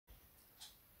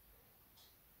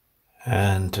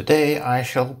And today I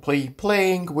shall be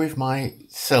playing with my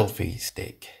selfie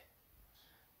stick.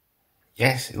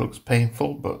 Yes, it looks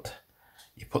painful, but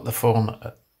you put the phone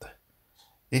at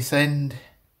this end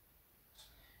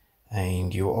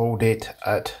and you hold it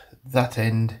at that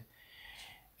end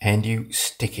and you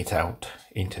stick it out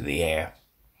into the air.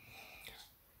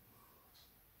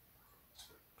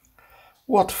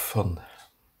 What fun!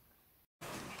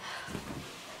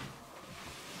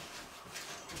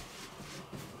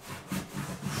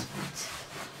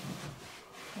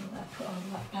 Put all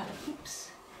that back.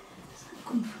 Oops. Where's that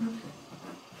come from?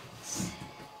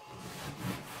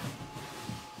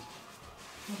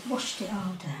 I've washed it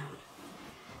all down.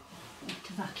 I have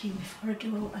to vacuum before I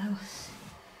do all else.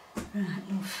 Right,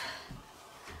 love.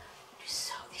 Just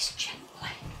sort this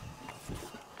gently.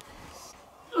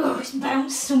 Oh, it's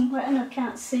bounced somewhere and I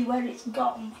can't see where it's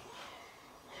gone.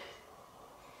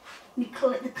 We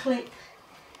clip the clip.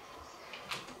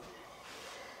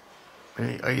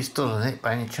 Are you still on it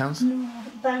by any chance? No,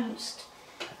 it bounced.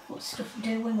 What stuff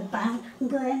do when the bounce can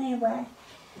go anywhere.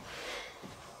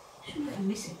 Shouldn't let it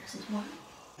miss it because it's white.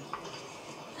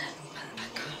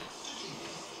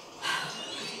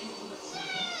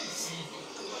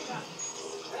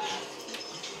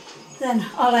 Then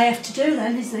all I have to do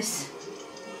then is this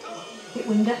bit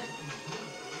window.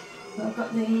 I've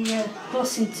got the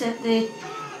closing to the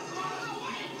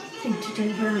thing to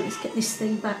do. Right, let's get this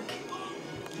thing back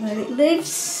where it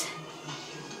lives.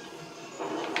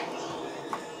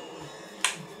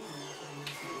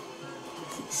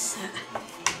 It's sat.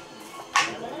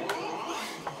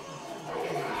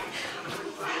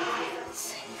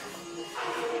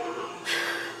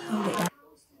 Hold it down.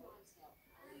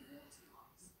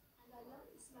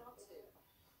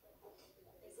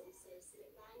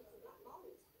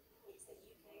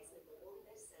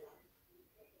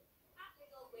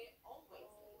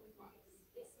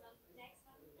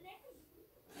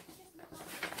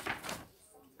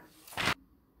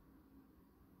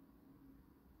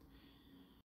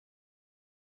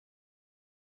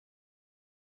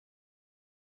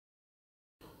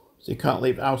 So you can't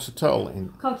leave the house at all?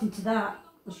 According to that,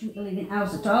 I shouldn't be leaving the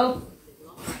house at all.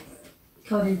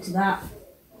 According to that,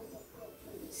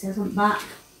 it says on the back.